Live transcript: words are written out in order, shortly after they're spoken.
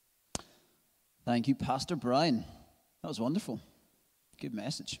Thank you, Pastor Brian. That was wonderful. Good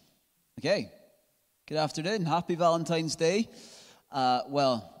message. Okay. Good afternoon. Happy Valentine's Day.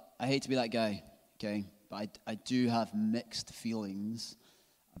 Well, I hate to be that guy, okay, but I do have mixed feelings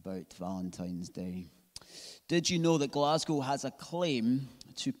about Valentine's Day. Did you know that Glasgow has a claim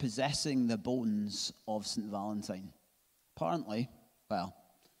to possessing the bones of St. Valentine? Apparently, well,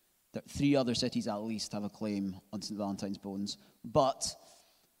 three other cities at least have a claim on St. Valentine's bones, but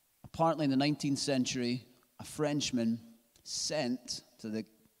apparently in the 19th century, a Frenchman sent to the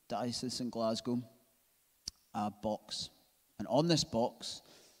diocese in Glasgow a box. And on this box,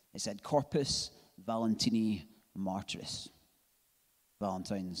 it said Corpus Valentini Martyris,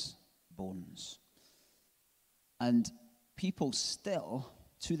 Valentine's bones. And people still,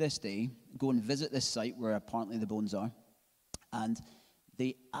 to this day, go and visit this site where apparently the bones are, and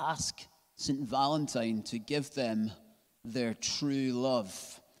they ask St. Valentine to give them their true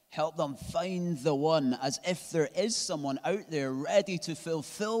love. Help them find the one, as if there is someone out there ready to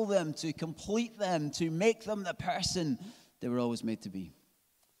fulfill them, to complete them, to make them the person they were always made to be.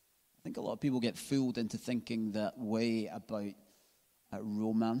 I think a lot of people get fooled into thinking that way about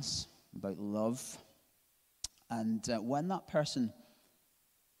romance, about love. And when that person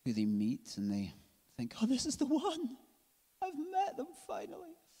who they meet and they think, oh, this is the one, I've met them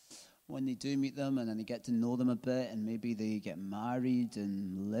finally. When they do meet them and then they get to know them a bit and maybe they get married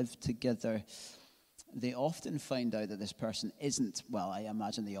and live together, they often find out that this person isn't, well, I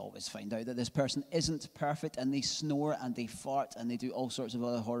imagine they always find out that this person isn't perfect, and they snore and they fart and they do all sorts of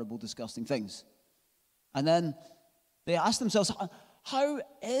other horrible, disgusting things. And then they ask themselves, how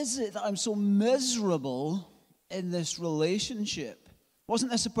is it that I'm so miserable in this relationship?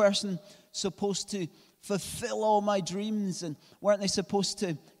 Wasn't this a person supposed to fulfill all my dreams, and weren't they supposed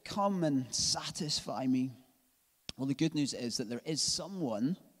to come and satisfy me? Well, the good news is that there is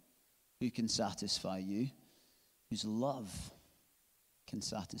someone who can satisfy you, whose love can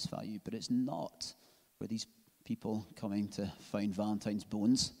satisfy you, but it's not where these people coming to find Valentine's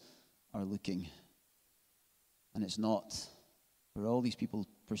bones are looking. And it's not where all these people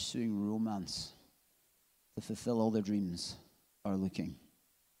pursuing romance to fulfill all their dreams are looking.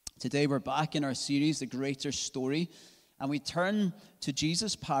 Today we're back in our series, The Greater Story, and we turn to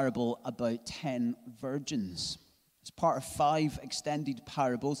Jesus' parable about 10 virgins. It's part of 5 extended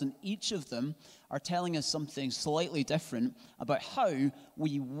parables, and each of them are telling us something slightly different about how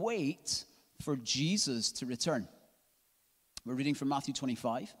we wait for Jesus to return. We're reading from Matthew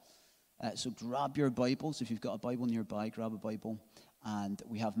 25, so grab your Bibles. If you've got a Bible nearby, grab a Bible. And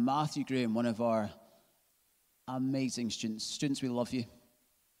we have Matthew Graham, one of our amazing students. Students, we love you.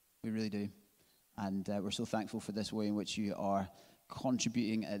 We really do. And we're so thankful for this way in which you are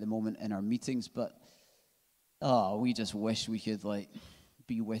contributing at the moment in our meetings. But we just wish we could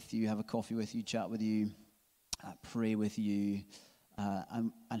be with you, have a coffee with you, chat with you, pray with you,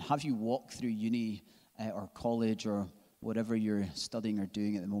 and have you walk through uni or college or whatever you're studying or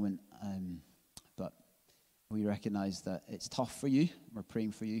doing at the moment. But we recognize that it's tough for you. We're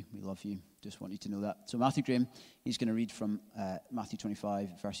praying for you. We love you. Just want you to know that. So Matthew Graham, he's going to read from Matthew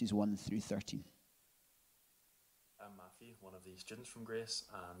 25, verses 1 through 13. I'm Matthew, one of the students from Grace,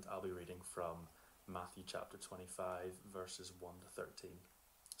 and I'll be reading from Matthew chapter 25, verses 1 to 13.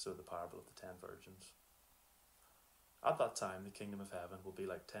 So the parable of the 10 virgins. At that time, the kingdom of heaven will be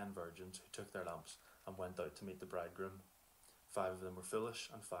like 10 virgins who took their lamps and went out to meet the bridegroom. 5 of them were foolish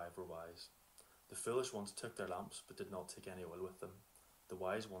and 5 were wise. The foolish ones took their lamps but did not take any oil with them. The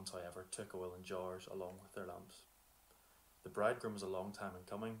wise ones, however, took oil in jars along with their lamps. The bridegroom was a long time in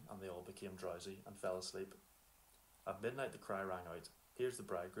coming, and they all became drowsy and fell asleep. At midnight the cry rang out, "Here's the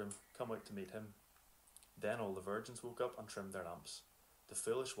bridegroom, come out to meet him." Then all the virgins woke up and trimmed their lamps. The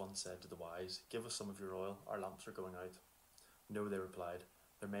foolish ones said to the wise, "Give us some of your oil, our lamps are going out." "No," they replied,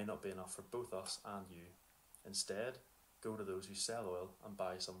 "there may not be enough for both us and you. Instead, go to those who sell oil and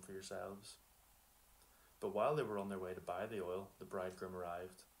buy some for yourselves." But while they were on their way to buy the oil, the bridegroom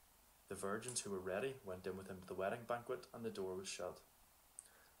arrived. The virgins who were ready went in with him to the wedding banquet, and the door was shut.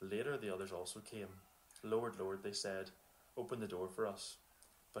 Later the others also came. "Lord, Lord," they said, "open the door for us."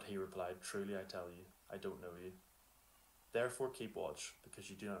 But he replied, "Truly I tell you, I don't know you. Therefore keep watch, because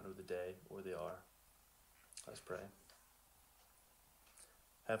you do not know the day or the hour." Let's pray.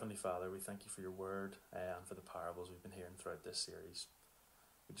 Heavenly Father, we thank you for your word and for the parables we've been hearing throughout this series.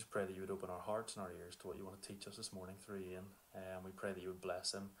 We just pray that you would open our hearts and our ears to what you want to teach us this morning through Ian, and we pray that you would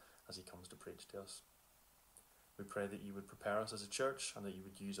bless him as he comes to preach to us. We pray that you would prepare us as a church, and that you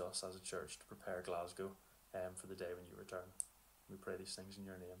would use us as a church to prepare Glasgow for the day when you return. We pray these things in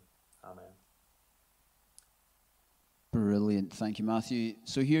your name. Amen. Brilliant. Thank you, Matthew.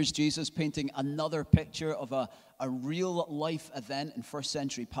 So here's Jesus painting another picture of a real life event in first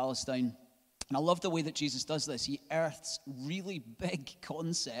century Palestine. And I love the way that Jesus does this. He earths really big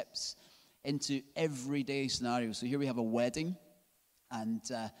concepts into everyday scenarios. So here we have a wedding, and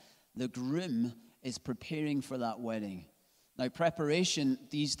the groom is preparing for that wedding. Now, preparation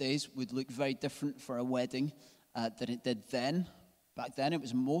these days would look very different for a wedding than it did then. Back then, it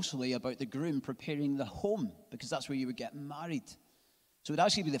was mostly about the groom preparing the home, because that's where you would get married. So it would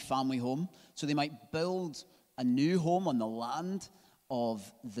actually be the family home. So they might build a new home on the land of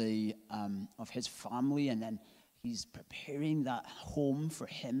his family, and then he's preparing that home for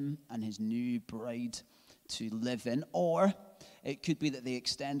him and his new bride to live in. Or it could be that they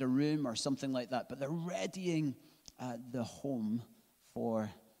extend a room or something like that, but they're readying the home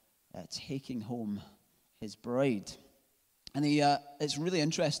for taking home his bride. And it's really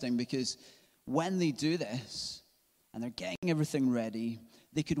interesting, because when they do this and they're getting everything ready,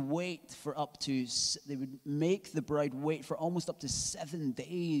 they could they would make the bride wait for almost up to 7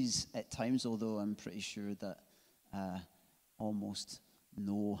 days at times, although I'm pretty sure that almost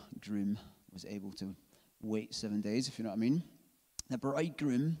no groom was able to wait 7 days, if you know what I mean. The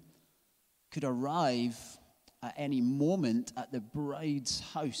bridegroom could arrive at any moment at the bride's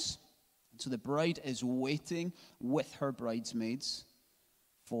house. So the bride is waiting with her bridesmaids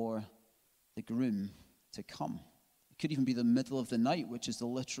for the groom to come. It could even be the middle of the night, which is the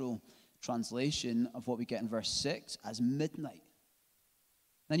literal translation of what we get in verse 6 as midnight.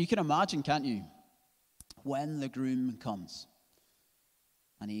 Then you can imagine, can't you, when the groom comes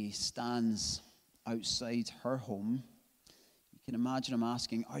and he stands outside her home, you can imagine him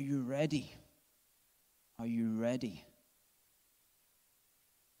asking, "Are you ready? Are you ready?"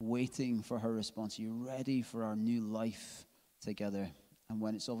 Waiting for her response. "Are you ready for our new life together?" And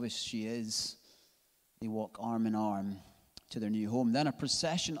when it's obvious she is, they walk arm in arm to their new home. Then a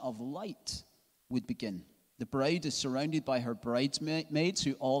procession of light would begin. The bride is surrounded by her bridesmaids,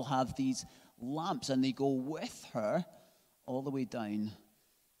 who all have these lamps, and they go with her all the way down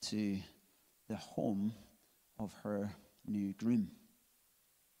to the home of her new groom.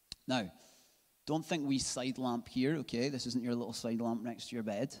 Now, don't think we side lamp here, okay? This isn't your little side lamp next to your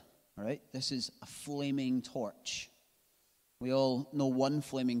bed, all right? This is a flaming torch. We all know one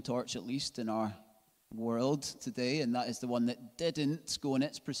flaming torch, at least, in our world today, and that is the one that didn't go in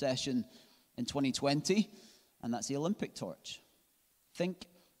its procession in 2020, and that's the Olympic torch. Think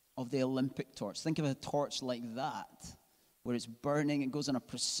of the Olympic torch. Think of a torch like that, where it's burning, it goes on a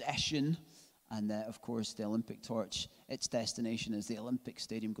procession. And, of course, the Olympic torch, its destination is the Olympic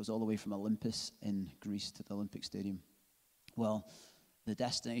Stadium, goes all the way from Olympus in Greece to the Olympic Stadium. Well, the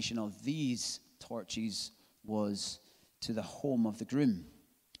destination of these torches was to the home of the groom.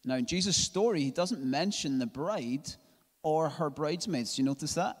 Now, in Jesus' story, he doesn't mention the bride or her bridesmaids. Do you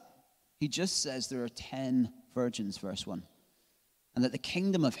notice that? He just says there are 10 virgins, verse 1. And that the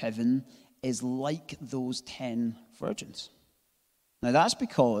kingdom of heaven is like those 10 virgins. Now, that's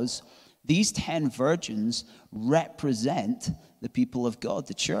because these 10 virgins represent the people of God,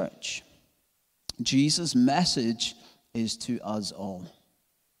 the church. Jesus' message is to us all.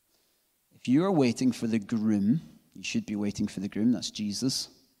 If you are waiting for the groom, you should be waiting for the groom, that's Jesus,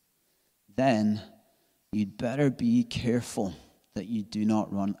 then you'd better be careful that you do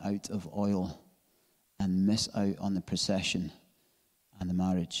not run out of oil and miss out on the procession and the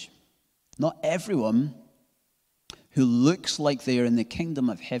marriage. Not everyone who looks like they are in the kingdom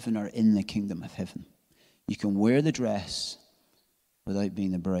of heaven are in the kingdom of heaven. You can wear the dress without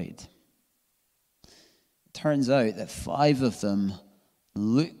being the bride. It turns out that 5 of them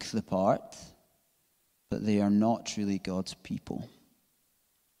look the part, but they are not truly God's people.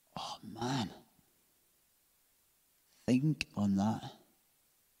 Oh, man. Think on that.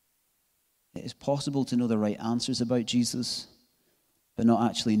 It is possible to know the right answers about Jesus, but not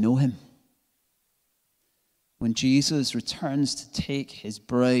actually know him. When Jesus returns to take his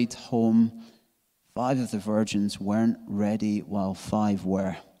bride home, 5 of the virgins weren't ready while 5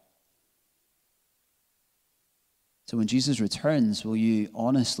 were. So when Jesus returns, will you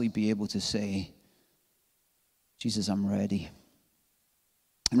honestly be able to say, "Jesus, I'm ready"?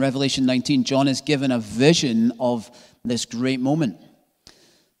 In Revelation 19, John is given a vision of this great moment.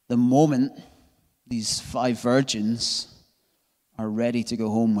 The moment these 5 virgins are ready to go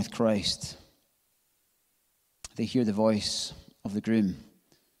home with Christ. They hear the voice of the groom.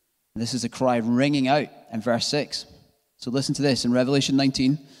 And this is a cry ringing out in verse 6. So listen to this in Revelation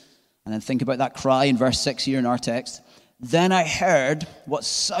 19, and then think about that cry in verse 6 here in our text. "Then I heard what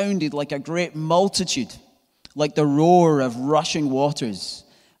sounded like a great multitude, like the roar of rushing waters,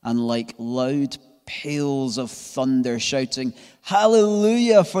 and like loud peals of thunder, shouting,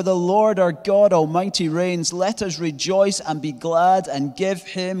 "Hallelujah, for the Lord our God Almighty reigns. Let us rejoice and be glad and give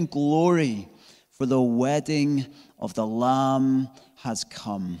him glory. For the wedding of the Lamb has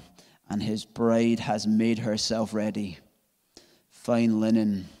come, and his bride has made herself ready. Fine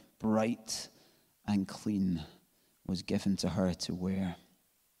linen, bright and clean, was given to her to wear."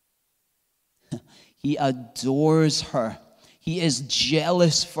 He adores her. He is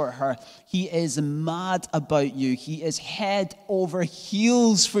jealous for her. He is mad about you. He is head over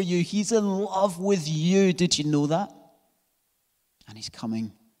heels for you. He's in love with you. Did you know that? And he's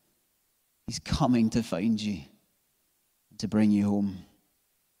coming. He's coming to find you, to bring you home.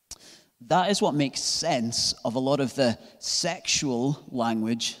 That is what makes sense of a lot of the sexual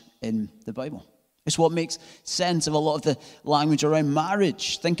language in the Bible. It's what makes sense of a lot of the language around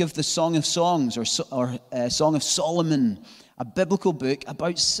marriage. Think of the Song of Songs or Song of Solomon, a biblical book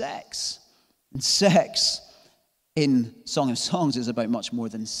about sex. And sex in Song of Songs is about much more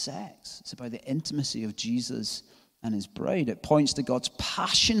than sex. It's about the intimacy of Jesus and his bride. It points to God's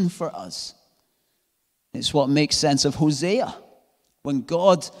passion for us. It's what makes sense of Hosea, when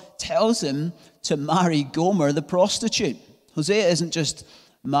God tells him to marry Gomer, the prostitute. Hosea isn't just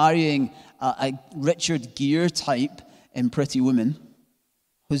marrying a Richard Gere type in Pretty Woman.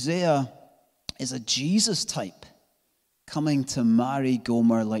 Hosea is a Jesus type, coming to marry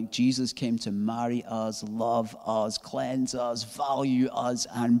Gomer like Jesus came to marry us, love us, cleanse us, value us,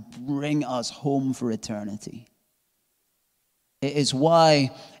 and bring us home for eternity. It is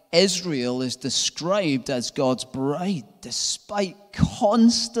why Israel is described as God's bride, despite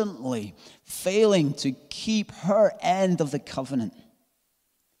constantly failing to keep her end of the covenant.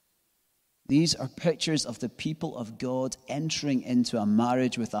 These are pictures of the people of God entering into a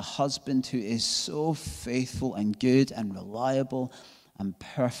marriage with a husband who is so faithful and good and reliable and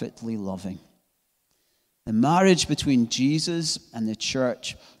perfectly loving. The marriage between Jesus and the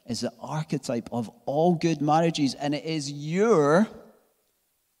church is the archetype of all good marriages, and it is your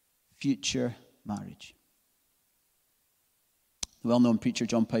future marriage. The well-known preacher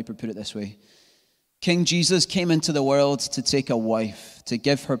John Piper put it this way: King Jesus came into the world to take a wife, to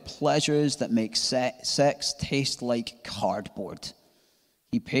give her pleasures that make sex taste like cardboard.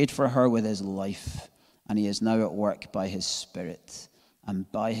 He paid for her with his life, and he is now at work by his Spirit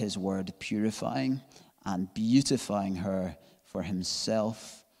and by his word, purifying and beautifying her for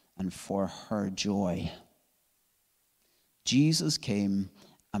himself and for her joy. Jesus came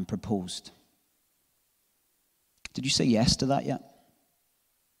and proposed. Did you say yes to that yet?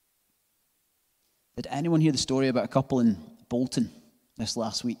 Did anyone hear the story about a couple in Bolton this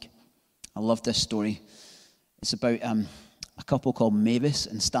last week? I love this story. It's about a couple called Mavis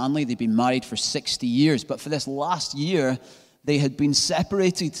and Stanley. They'd been married for 60 years, but for this last year, they had been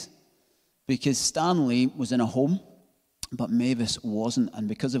separated because Stanley was in a home, but Mavis wasn't. And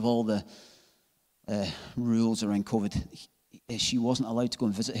because of all the rules around COVID, she wasn't allowed to go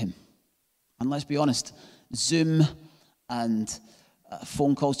and visit him. And let's be honest, Zoom and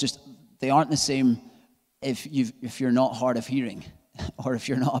phone calls they aren't the same if you're not hard of hearing or if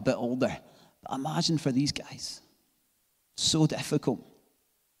you're not a bit older. But imagine for these guys. So difficult.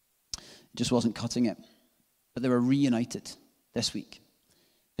 It just wasn't cutting it. But they were reunited this week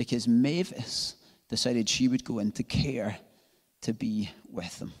because Mavis decided she would go into care to be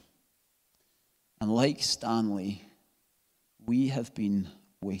with them. And like Stanley, we have been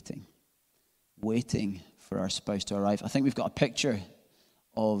waiting for our spouse to arrive. I think we've got a picture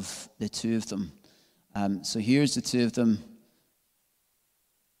of the two of them. So here's the two of them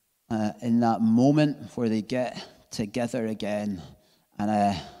in that moment where they get together again.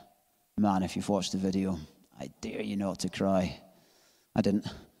 And man, if you've watched the video, I dare you not to cry. I didn't,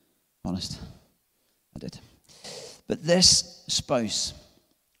 honest. I did. But this spouse,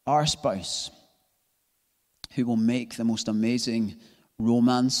 our spouse, who will make the most amazing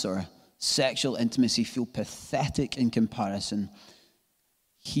romance or sexual intimacy feel pathetic in comparison,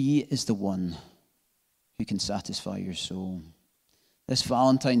 he is the one who can satisfy your soul. This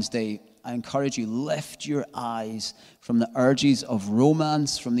Valentine's Day, I encourage you, lift your eyes from the urges of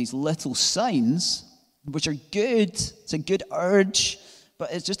romance, from these little signs, which are good. It's a good urge,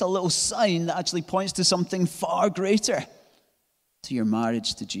 but it's just a little sign that actually points to something far greater, to your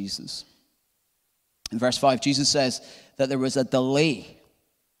marriage to Jesus. In verse 5, Jesus says that there was a delay.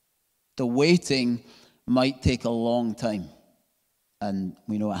 The waiting might take a long time. And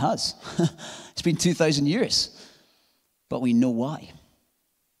we know it has. It's been 2,000 years. But we know why.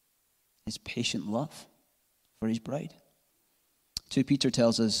 His patient love for his bride. 2 Peter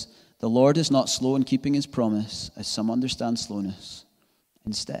tells us, the Lord is not slow in keeping his promise, as some understand slowness.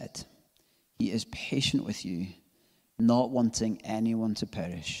 Instead, He is patient with you, not wanting anyone to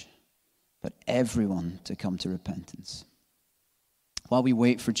perish, but everyone to come to repentance. While we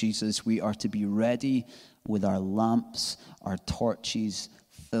wait for Jesus, we are to be ready with our lamps, our torches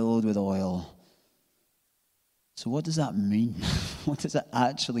filled with oil. So what does that mean? What does it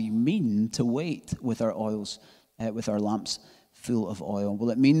actually mean to wait with our with our lamps full of oil? Well,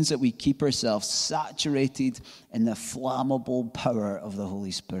 it means that we keep ourselves saturated in the flammable power of the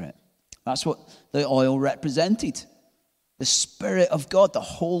Holy Spirit. That's what the oil represented. The Spirit of God, the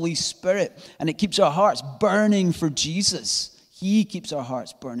Holy Spirit. And it keeps our hearts burning for Jesus. He keeps our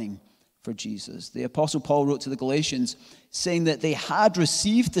hearts burning for Jesus. The Apostle Paul wrote to the Galatians saying that they had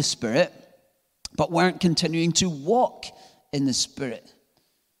received the Spirit, but weren't continuing to walk in the Spirit.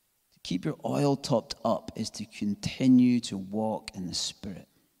 To keep your oil topped up is to continue to walk in the Spirit.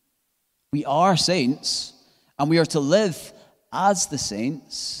 We are saints, and we are to live as the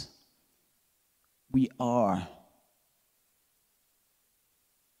saints. We are. Did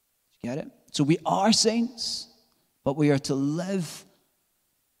you get it? So we are saints, but we are to live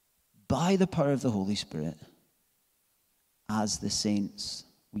by the power of the Holy Spirit as the saints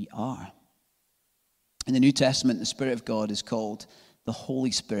we are. In the New Testament, the Spirit of God is called the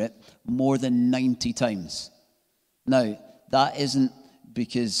Holy Spirit more than 90 times. Now, that isn't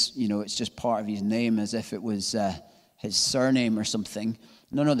because, it's just part of his name as if it was his surname or something.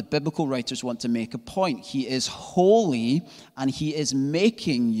 No, the biblical writers want to make a point. He is holy, and he is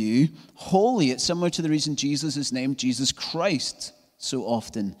making you holy. It's similar to the reason Jesus is named Jesus Christ so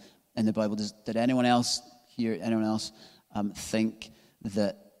often in the Bible. Did anyone else think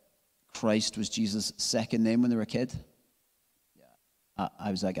that Christ was Jesus' second name when they were a kid? Yeah,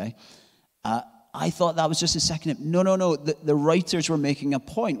 I was that guy. I thought that was just his second name. No. The writers were making a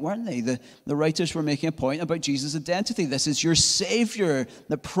point, weren't they? The writers were making a point about Jesus' identity. This is your Savior,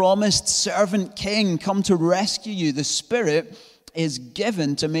 the promised servant king, come to rescue you. The Spirit is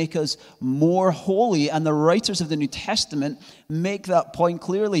given to make us more holy, and the writers of the New Testament make that point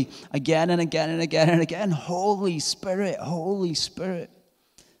clearly again and again and again and again. Holy Spirit, Holy Spirit.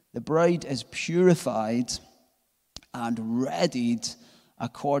 The bride is purified and readied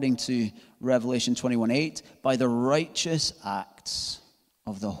according to Revelation 21:8 by the righteous acts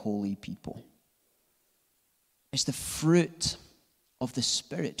of the holy people. It's the fruit of the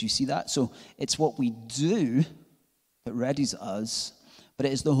Spirit. Do you see that? So it's what we do that readies us, but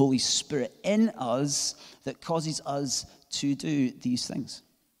it is the Holy Spirit in us that causes us to do these things,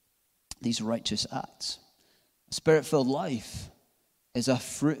 these righteous acts. A Spirit-filled life is a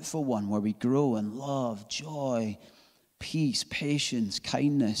fruitful one where we grow in love, joy, peace, patience,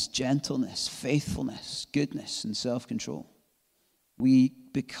 kindness, gentleness, faithfulness, goodness, and self-control. We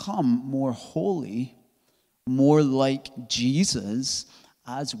become more holy, more like Jesus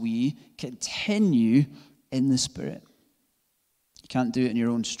as we continue in the Spirit. You can't do it in your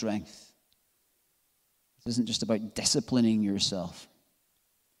own strength. This isn't just about disciplining yourself,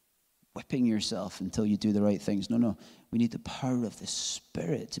 whipping yourself until you do the right things. No. We need the power of the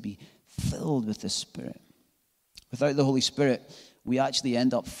Spirit to be filled with the Spirit. Without the Holy Spirit, we actually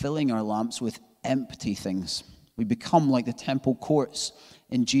end up filling our lamps with empty things. We become like the temple courts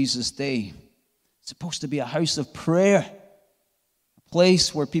in Jesus' day. It's supposed to be a house of prayer, a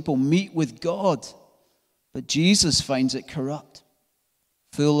place where people meet with God. But Jesus finds it corrupt,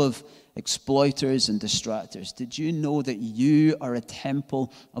 full of exploiters and distractors. Did you know that you are a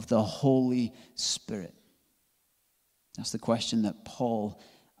temple of the Holy Spirit? That's the question that Paul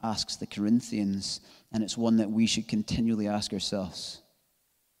asks the Corinthians, and it's one that we should continually ask ourselves.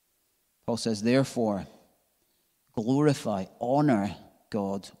 Paul says, therefore, glorify, honor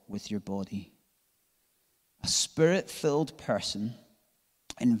God with your body. A Spirit-filled person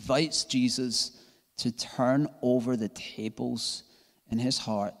invites Jesus to turn over the tables in his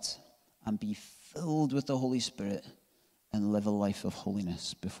heart and be filled with the Holy Spirit and live a life of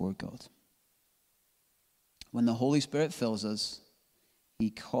holiness before God. When the Holy Spirit fills us, he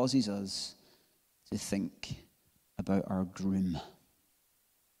causes us to think about our groom,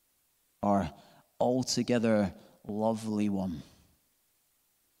 our altogether lovely one.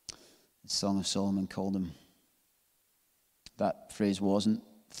 The Song of Solomon called him. That phrase wasn't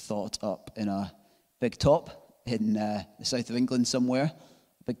thought up in a big top in the south of England somewhere,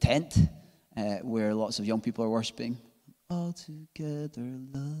 a big tent where lots of young people are worshipping. Altogether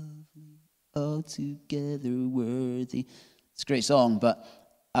lovely, altogether worthy. It's a great song, but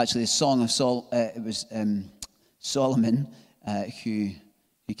actually the Song of Solomon who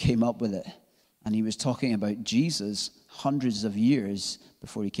came up with it. And he was talking about Jesus hundreds of years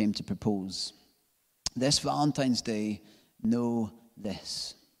before he came to propose. This Valentine's Day, know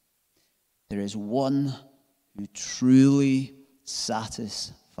this. There is one who truly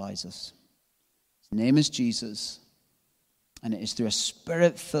satisfies us. His name is Jesus, and it is through a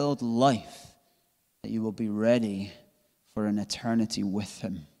Spirit-filled life that you will be ready for an eternity with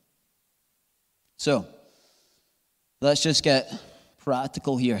him. So, let's just get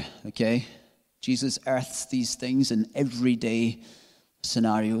practical here, okay? Jesus earths these things in everyday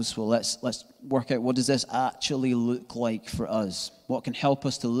scenarios. Well, let's work out, what does this actually look like for us? What can help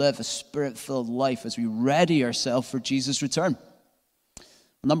us to live a Spirit-filled life as we ready ourselves for Jesus' return?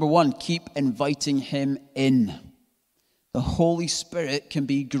 Number one, keep inviting him in. The Holy Spirit can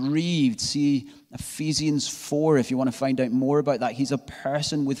be grieved. See Ephesians 4 if you want to find out more about that. He's a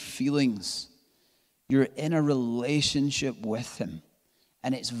person with feelings. You're in a relationship with him.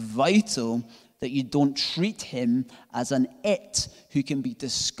 And it's vital that you don't treat him as an it who can be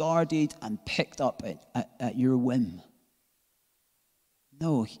discarded and picked up at your whim.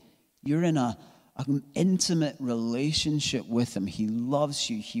 No, you're in an intimate relationship with him. He loves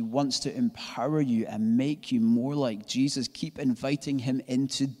you. He wants to empower you and make you more like Jesus. Keep inviting him in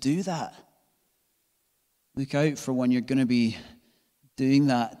to do that. Look out for when you're going to be doing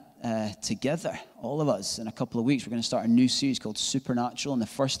that together, all of us. In a couple of weeks, we're going to start a new series called Supernatural. And the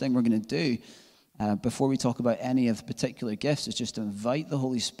first thing we're going to do before we talk about any of the particular gifts is just to invite the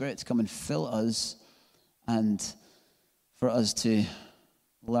Holy Spirit to come and fill us and for us to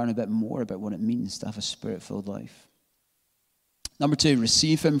learn a bit more about what it means to have a Spirit-filled life. Number two,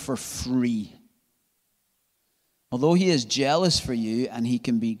 receive him for free. Although he is jealous for you and he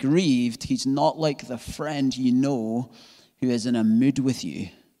can be grieved, he's not like the friend you know who is in a mood with you.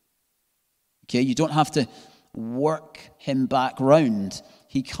 Okay, you don't have to work him back round.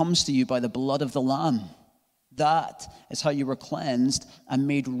 He comes to you by the blood of the Lamb. That is how you were cleansed and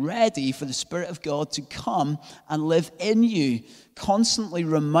made ready for the Spirit of God to come and live in you. Constantly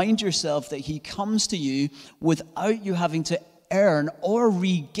remind yourself that he comes to you without you having to earn or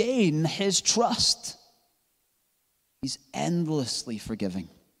regain his trust. He's endlessly forgiving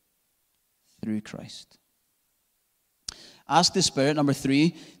through Christ. Ask the Spirit, number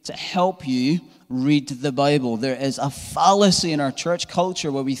three, to help you read the Bible. There is a fallacy in our church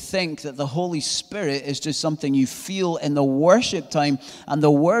culture where we think that the Holy Spirit is just something you feel in the worship time and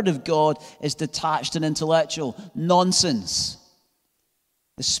the Word of God is detached and intellectual. Nonsense.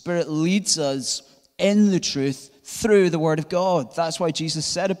 The Spirit leads us in the truth through the Word of God. That's why Jesus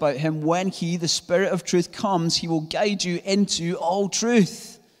said about him, when he, the Spirit of truth, comes, he will guide you into all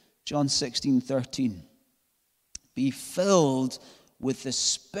truth. John 16:13. Be filled with the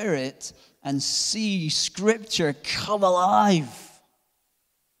Spirit and see Scripture come alive.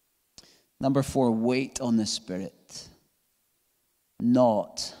 Number four, wait on the Spirit,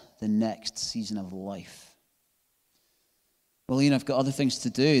 not the next season of life. Well, Ian, I've got other things to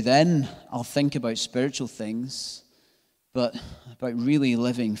do. Then I'll think about spiritual things, but about really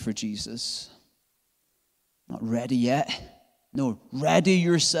living for Jesus. Not ready yet. No, ready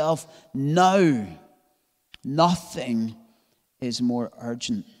yourself now. Nothing is more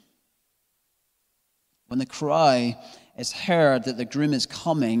urgent. When the cry is heard that the groom is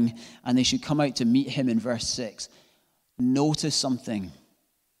coming and they should come out to meet him in verse 6, notice something.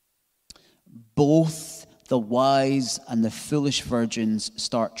 Both the wise and the foolish virgins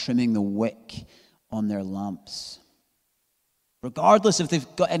start trimming the wick on their lamps, regardless if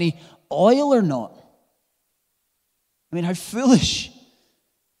they've got any oil or not. I mean, how foolish.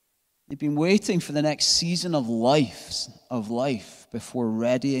 They've been waiting for the next season of life before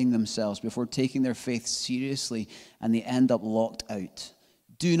readying themselves, before taking their faith seriously, and they end up locked out.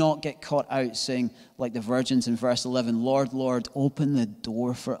 Do not get caught out saying, like the virgins in verse 11, Lord, Lord, open the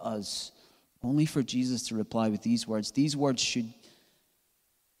door for us. Only for Jesus to reply with these words. These words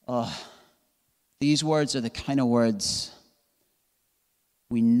are the kind of words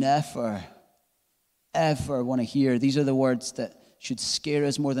we never, ever want to hear. These are the words that should scare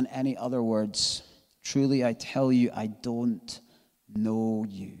us more than any other words. Truly, I tell you, I don't know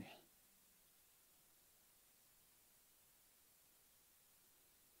you.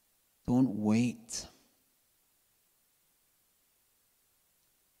 Don't wait.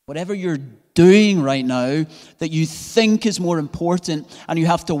 Whatever you're doing right now that you think is more important and you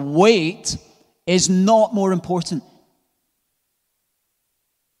have to wait is not more important.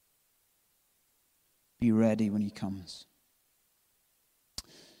 Be ready when he comes.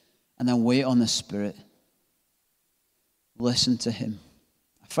 And then wait on the Spirit. Listen to him.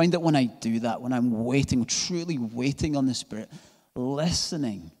 I find that when I do that, when I'm waiting, truly waiting on the Spirit,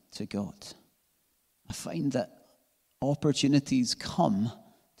 listening to God, I find that opportunities come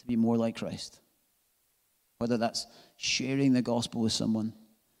to be more like Christ. Whether that's sharing the gospel with someone,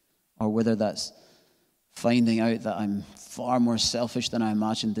 or whether that's finding out that I'm far more selfish than I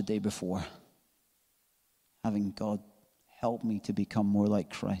imagined the day before. Having God help me to become more like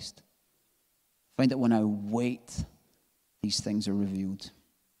Christ. Find that when I wait, these things are revealed.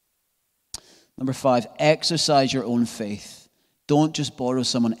 Number 5, exercise your own faith. Don't just borrow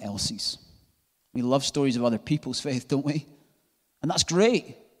someone else's. We love stories of other people's faith, don't we? And that's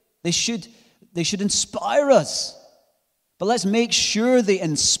great. They should inspire us. But let's make sure they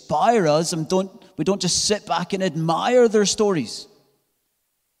inspire us and we don't just sit back and admire their stories.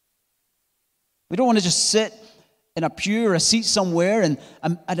 We don't want to just sit in a pew or a seat somewhere and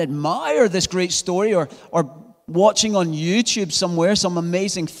admire this great story or watching on YouTube somewhere some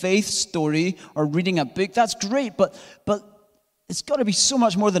amazing faith story or reading a book. That's great, but it's got to be so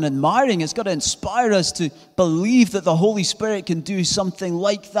much more than admiring. It's got to inspire us to believe that the Holy Spirit can do something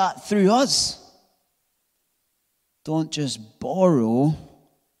like that through us. Don't just borrow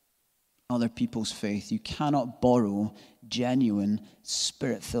other people's faith. You cannot borrow genuine,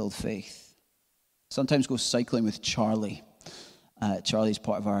 Spirit-filled faith. Sometimes go cycling with Charlie. Charlie's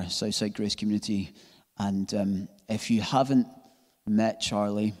part of our Southside Grace community. And if you haven't met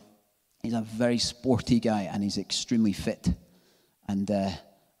Charlie, he's a very sporty guy and he's extremely fit. And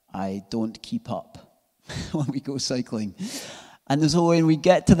I don't keep up when we go cycling. And so when we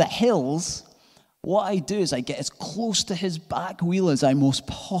get to the hills, what I do is I get as close to his back wheel as I most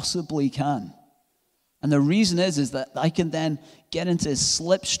possibly can. And the reason is that I can then get into his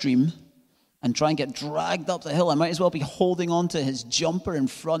slipstream and try and get dragged up the hill. I might as well be holding on to his jumper in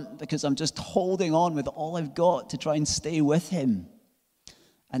front because I'm just holding on with all I've got to try and stay with him.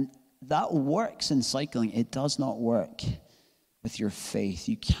 And that works in cycling. It does not work with your faith.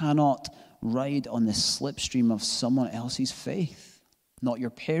 You cannot ride on the slipstream of someone else's faith. Not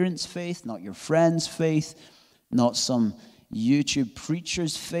your parents' faith, not your friend's faith, not some YouTube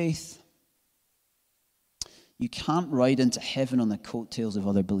preacher's faith. You can't ride into heaven on the coattails of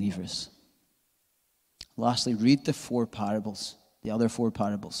other believers. Lastly, read the other four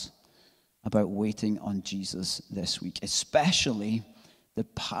parables about waiting on Jesus this week, especially the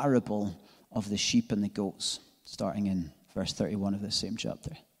parable of the sheep and the goats, starting in verse 31 of this same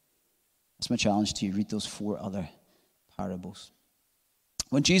chapter. That's my challenge to you. Read those 4 other parables.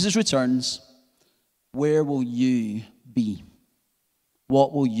 When Jesus returns, where will you be?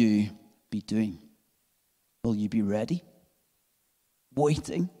 What will you be doing? Will you be ready?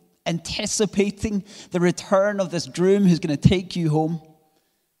 Waiting? Anticipating the return of this groom who's going to take you home?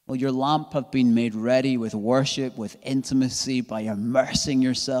 Will your lamp have been made ready with worship, with intimacy, by immersing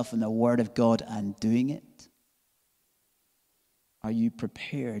yourself in the Word of God and doing it? Are you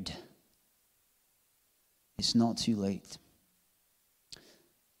prepared? It's not too late,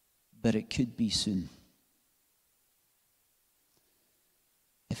 but it could be soon.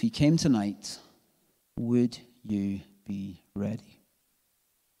 If he came tonight, would you be ready?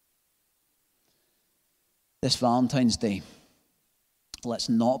 This Valentine's Day, let's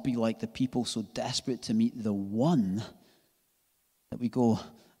not be like the people so desperate to meet the one that we go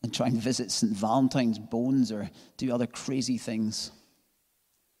and try and visit St. Valentine's Bones or do other crazy things.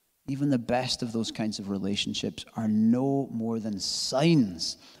 Even the best of those kinds of relationships are no more than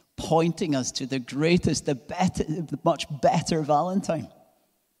signs pointing us to the greatest, the much better Valentine.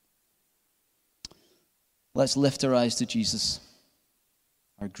 Let's lift our eyes to Jesus,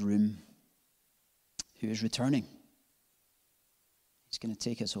 our groom, who is returning. He's going to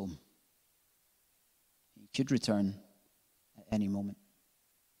take us home. He could return at any moment.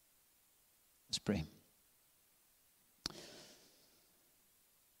 Let's pray.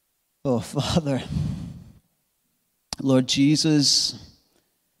 Oh, Father, Lord Jesus,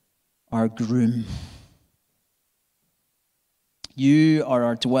 our groom, you are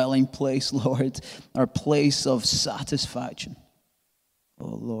our dwelling place, Lord, our place of satisfaction. Oh,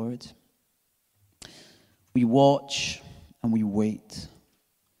 Lord, we watch and we wait.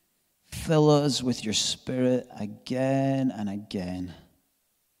 Fill us with your Spirit again and again.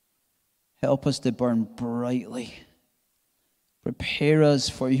 Help us to burn brightly. Prepare us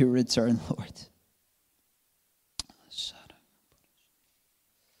for your return, Lord.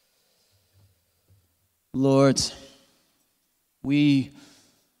 Lord, we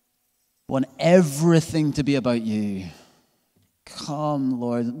want everything to be about you. Come,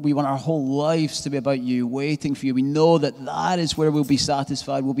 Lord. We want our whole lives to be about you, waiting for you. We know that that is where we'll be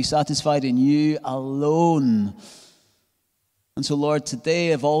satisfied. We'll be satisfied in you alone. And so, Lord,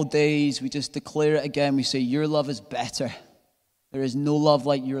 today of all days, we just declare it again. We say, your love is better. There is no love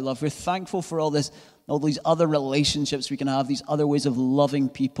like your love. We're thankful for all these other relationships we can have, these other ways of loving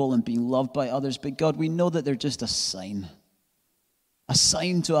people and being loved by others. But God, we know that they're just a a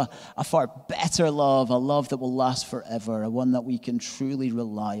sign to a far better love, a love that will last forever, a one that we can truly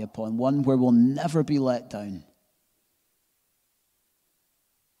rely upon, one where we'll never be let down,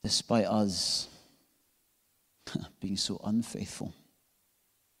 despite us being so unfaithful.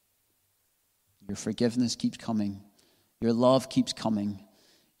 Your forgiveness keeps coming. Your love keeps coming.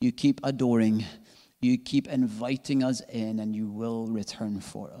 You keep adoring. You keep inviting us in, and you will return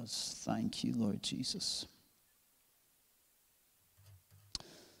for us. Thank you, Lord Jesus.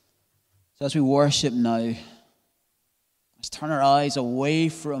 So as we worship now, let's turn our eyes away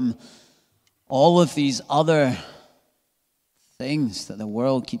from all of these other things that the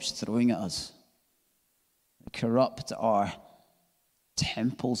world keeps throwing at us, that corrupt our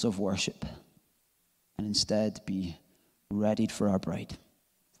temples of worship, and instead be readied for our bride,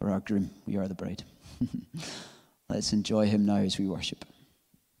 for our groom. We are the bride. Let's enjoy him now as we worship.